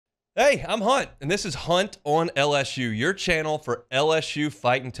Hey, I'm Hunt, and this is Hunt on LSU, your channel for LSU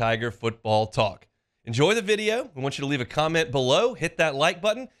Fighting Tiger football talk. Enjoy the video. We want you to leave a comment below, hit that like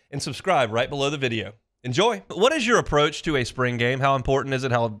button, and subscribe right below the video. Enjoy. What is your approach to a spring game? How important is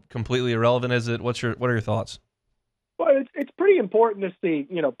it? How completely irrelevant is it? What are your thoughts? Well, it's pretty important to see,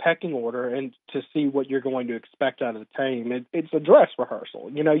 pecking order and to see what you're going to expect out of the team. It's a dress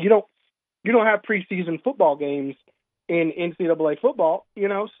rehearsal. You don't have preseason football games in NCAA football,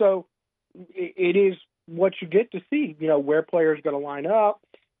 so it is what you get to see, where players are going to line up,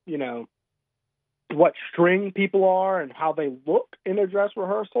 what string people are and how they look in a dress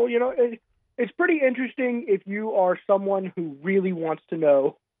rehearsal. It's pretty interesting if you are someone who really wants to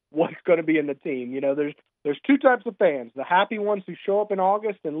know what's going to be in the team. There's two types of fans: the happy ones who show up in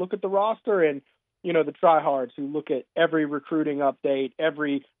August and look at the roster, and the tryhards who look at every recruiting update,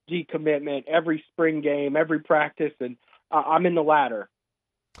 every decommitment, every spring game, every practice, and I'm in the latter.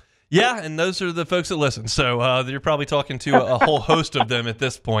 Yeah, and those are the folks that listen. So you're probably talking to a whole host of them at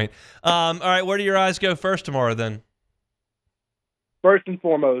this point. All right, where do your eyes go first tomorrow then? First and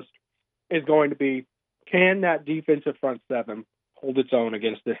foremost is going to be, can that defensive front seven hold its own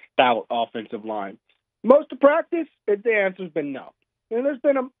against this stout offensive line? Most of practice, the answer's been no. And there's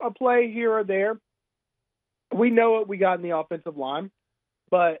been a play here or there. We know what we got in the offensive line,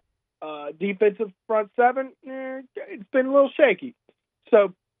 but defensive front seven, it's been a little shaky.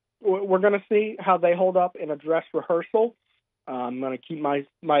 So we're going to see how they hold up in a dress rehearsal. I'm going to keep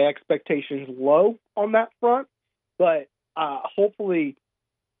my expectations low on that front, but hopefully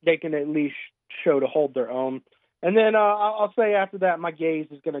they can at least show to hold their own. And then I'll say after that, my gaze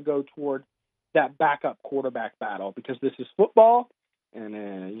is going to go toward that backup quarterback battle, because this is football, and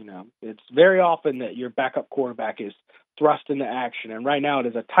it's very often that your backup quarterback is thrust into action. And right now it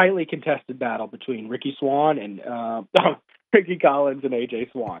is a tightly contested battle between Ricky Swan and Ricky Collins and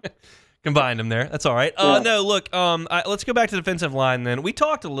AJ Swan. Combined them there. That's all right. Yeah. No, look, let's go back to the defensive line then. We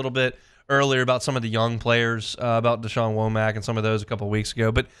talked a little bit earlier about some of the young players, about Deshaun Womack and some of those a couple of weeks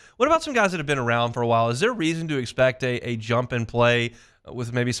ago. But what about some guys that have been around for a while? Is there reason to expect a jump in play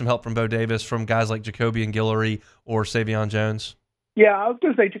with maybe some help from Bo Davis from guys like Jacoby and Guillory or Savion Jones? Yeah, I was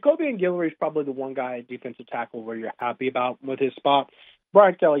going to say Jacoby and Guillory is probably the one guy at defensive tackle where you're happy about with his spot.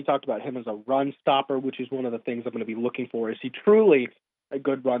 Brian Kelly talked about him as a run stopper, which is one of the things I'm going to be looking for. Is he truly a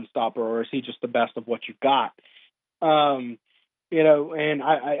good run stopper, or is he just the best of what you've got? And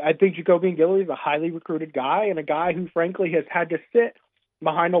I think Jacoby and Guillory is a highly recruited guy, and a guy who, frankly, has had to sit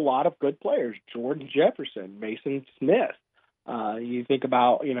behind a lot of good players: Jordan Jefferson, Mason Smith. You think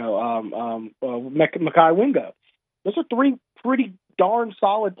about, Mekhi Wingo. Those are three pretty darn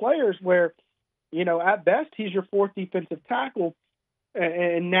solid players where, at best, he's your fourth defensive tackle,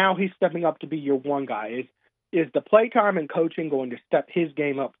 and now he's stepping up to be your one guy. Is the playtime and coaching going to step his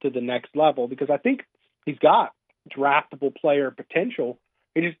game up to the next level? Because I think he's got draftable player potential.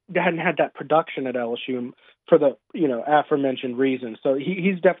 He just hadn't had that production at LSU for the, aforementioned reasons. So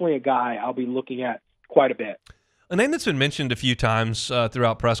he's definitely a guy I'll be looking at quite a bit. A name that's been mentioned a few times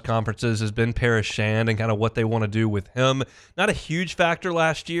throughout press conferences has been Paris Shand and kind of what they want to do with him. Not a huge factor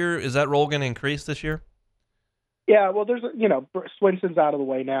last year. Is that role going to increase this year? Yeah, well, there's Swinson's out of the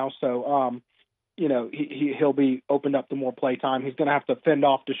way now, so he'll be opened up to more play time. He's going to have to fend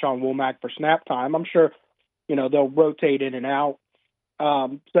off Deshaun Womack for snap time. I'm sure they'll rotate in and out.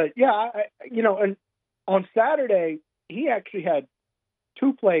 But yeah, and on Saturday he actually had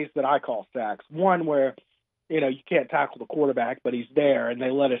two plays that I call sacks. One where you can't tackle the quarterback, but he's there, and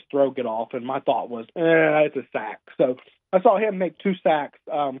they let his throw get off, and my thought was, it's a sack. So I saw him make two sacks.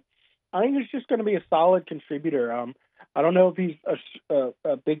 I think he's just going to be a solid contributor. I don't know if he's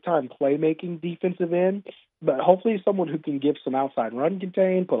a big-time playmaking defensive end, but hopefully he's someone who can give some outside run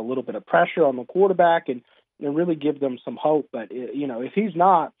contain, put a little bit of pressure on the quarterback, and really give them some hope. But, if he's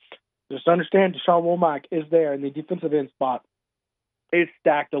not, just understand Deshaun Womack is there, and the defensive end spot is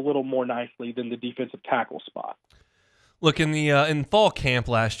stacked a little more nicely than the defensive tackle spot. Look, in fall camp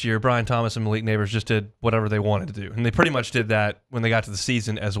last year, Brian Thomas and Malik Neighbors just did whatever they wanted to do, and they pretty much did that when they got to the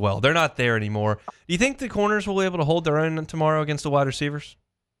season as well. They're not there anymore. Do you think the corners will be able to hold their own tomorrow against the wide receivers?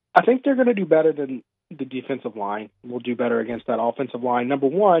 I think they're going to do better than the defensive line. Will do better against that offensive line. Number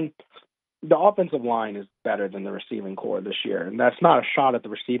one, the offensive line is better than the receiving core this year, and that's not a shot at the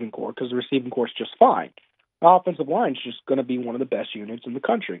receiving core, because the receiving core is just fine. The offensive line is just going to be one of the best units in the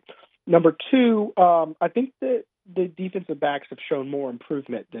country. Number two, I think that the defensive backs have shown more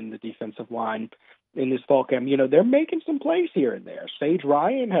improvement than the defensive line in this fall camp. They're making some plays here and there. Sage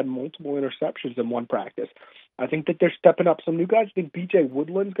Ryan had multiple interceptions in one practice. I think that they're stepping up some new guys. I think B.J.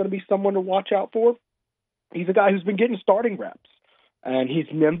 Woodland's going to be someone to watch out for. He's a guy who's been getting starting reps. and he's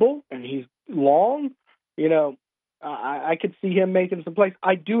nimble and he's long. You know, I could see him making some plays.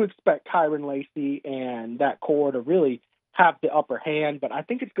 I do expect Kyron Lacey and that core to really have the upper hand, but I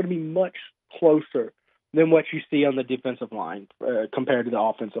think it's going to be much closer than what you see on the defensive line compared to the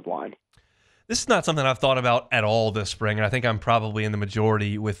offensive line. This is not something I've thought about at all this spring, and I think I'm probably in the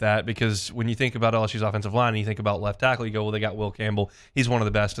majority with that because when you think about LSU's offensive line and you think about left tackle, you go, well, they got Will Campbell. He's one of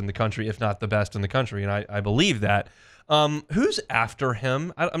the best in the country, if not the best in the country, and I believe that. Who's after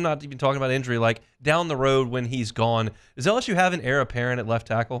him? I'm not even talking about injury. Like, down the road when he's gone, does LSU have an heir apparent at left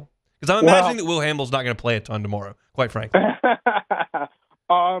tackle? Because I'm imagining that Will Campbell's not going to play a ton tomorrow, quite frankly.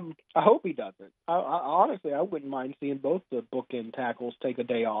 I hope he doesn't. Honestly, I wouldn't mind seeing both the bookend tackles take a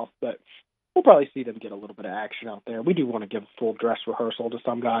day off, but we'll probably see them get a little bit of action out there. We do want to give a full dress rehearsal to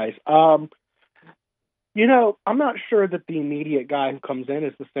some guys. You know, I'm not sure that the immediate guy who comes in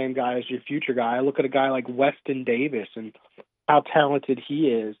is the same guy as your future guy. I look at a guy like Weston Davis and how talented he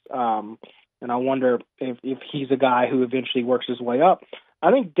is, and I wonder if he's a guy who eventually works his way up.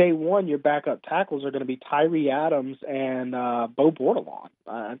 I think day one, your backup tackles are going to be Tyree Adams and Bo Bordelon.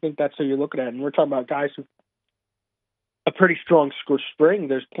 I think that's who you're looking at. And we're talking about guys who a pretty strong spring.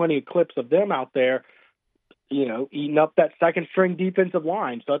 There's plenty of clips of them out there, you know, eating up that second string defensive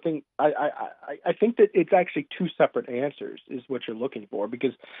line. So I think I think that it's actually two separate answers is what you're looking for,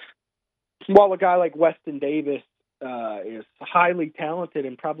 because while a guy like Weston Davis is highly talented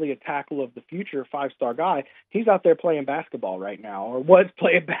and probably a tackle of the future, 5-star guy, he's out there playing basketball right now, or was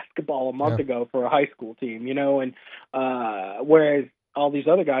playing basketball a month ago for a high school team, you know, and whereas all these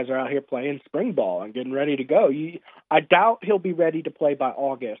other guys are out here playing spring ball and getting ready to go. I doubt he'll be ready to play by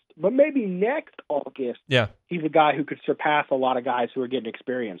August, but maybe next August, he's a guy who could surpass a lot of guys who are getting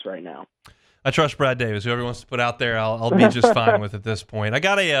experience right now. I trust Brad Davis. Whoever wants to put out there, I'll be just fine with at this point. I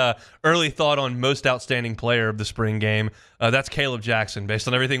got a early thought on most outstanding player of the spring game. That's Caleb Jackson, based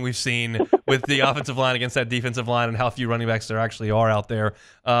on everything we've seen with the offensive line against that defensive line and how few running backs there actually are out there.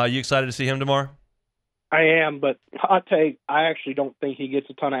 You excited to see him tomorrow? I am, but I'll tell you, I actually don't think he gets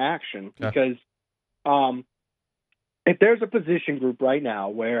a ton of action because if there's a position group right now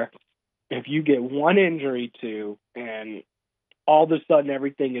where if you get one injury to and all of a sudden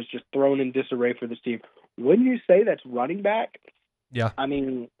everything is just thrown in disarray for this team, wouldn't you say that's running back? Yeah. I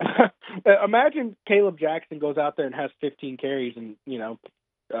mean, imagine Caleb Jackson goes out there and has 15 carries and, you know,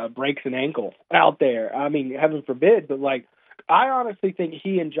 breaks an ankle out there. I mean, heaven forbid, but like, I honestly think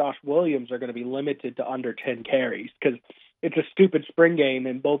he and Josh Williams are going to be limited to under 10 carries because it's a stupid spring game,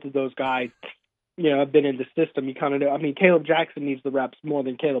 and both of those guys, you know, have been in the system. You kind of know. I mean, Caleb Jackson needs the reps more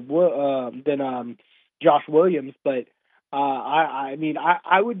than Josh Williams, but I mean,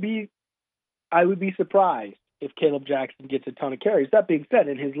 I would be surprised if Caleb Jackson gets a ton of carries. That being said,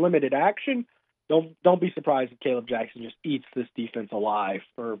 in his limited action, don't be surprised if Caleb Jackson just eats this defense alive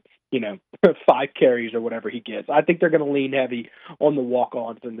for, you know, 5 carries or whatever he gets. I think they're going to lean heavy on the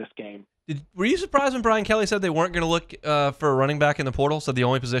walk-ons in this game. Were you surprised when Brian Kelly said they weren't going to look for a running back in the portal, so the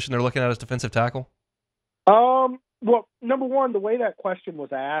only position they're looking at is defensive tackle? Well, number one, the way that question was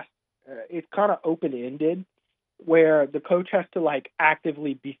asked, it's kind of open-ended, where the coach has to, like,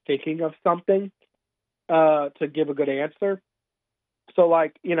 actively be thinking of something to give a good answer. So,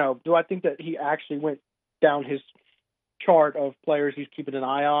 like, you know, do I think that he actually went down his chart of players he's keeping an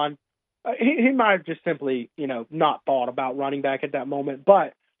eye on? He might have just simply, you know, not thought about running back at that moment.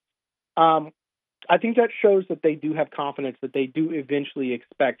 But I think that shows that they do have confidence that they do eventually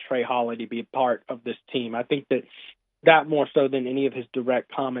expect Trey Holly to be a part of this team. I think that more so than any of his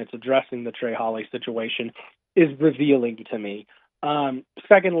direct comments addressing the Trey Holly situation is revealing to me.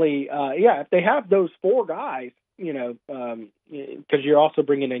 Secondly, if they have those 4 guys, you know, because you're also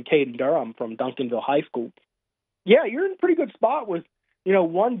bringing in Caden Durham from Duncanville High School. Yeah, you're in a pretty good spot with, you know,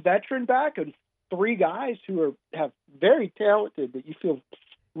 1 veteran back and 3 guys who have very talented that you feel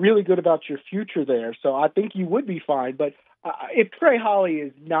really good about your future there. So I think you would be fine. But if Trey Holly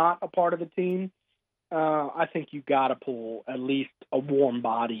is not a part of the team, I think you got to pull at least a warm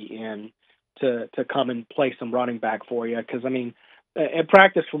body in to come and play some running back for you. Because, I mean, in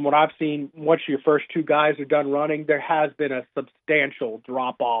practice, from what I've seen, once your first 2 guys are done running, there has been a substantial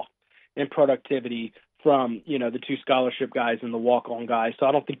drop-off in productivity from, you know, the 2 scholarship guys and the walk-on guys. So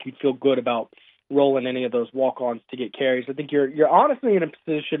I don't think you'd feel good about rolling any of those walk-ons to get carries. I think you're honestly in a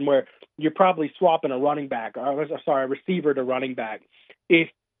position where you're probably swapping a receiver to running back if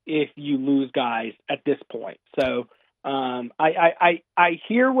you lose guys at this point. So I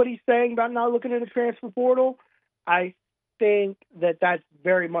hear what he's saying about not looking at the transfer portal. I think that's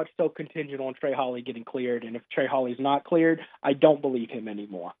very much so contingent on Trey Holly getting cleared, and if Trey Holly's not cleared, I don't believe him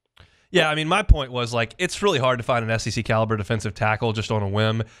anymore. Yeah, I mean, my point was, like, it's really hard to find an SEC caliber defensive tackle just on a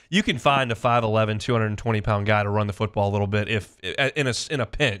whim. You can find a 5'11", 220-pound guy to run the football a little bit if in a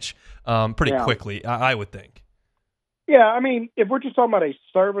pinch pretty quickly, I would think. Yeah, I mean, if we're just talking about a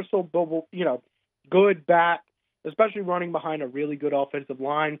serviceable, good back, especially running behind a really good offensive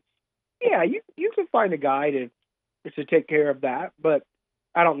line, yeah, you can find a guy to take care of that, but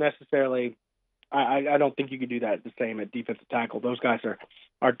I don't necessarily I don't think you could do that the same at defensive tackle. Those guys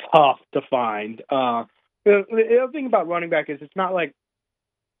are tough to find. The other thing about running back is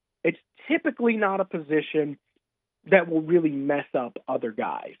it's typically not a position that will really mess up other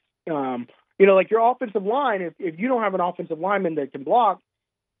guys. Like your offensive line, if you don't have an offensive lineman that can block,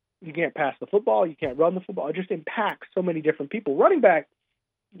 you can't pass the football, you can't run the football. It just impacts so many different people. Running back,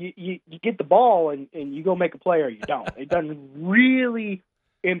 you get the ball and you go make a play or you don't. It doesn't really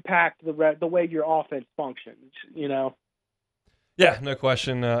impact the way your offense functions, Yeah, no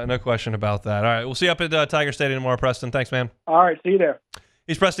question about that. All right, we'll see you up at Tiger Stadium tomorrow, Preston. Thanks, man. All right, see you there.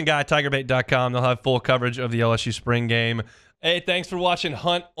 He's Preston Guy, TigerBait.com. They'll have full coverage of the LSU Spring Game. Hey, thanks for watching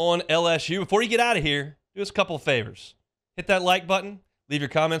Hunt on LSU. Before you get out of here, do us a couple of favors. Hit that like button, leave your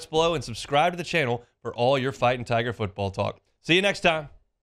comments below, and subscribe to the channel for all your Fighting Tiger football talk. See you next time.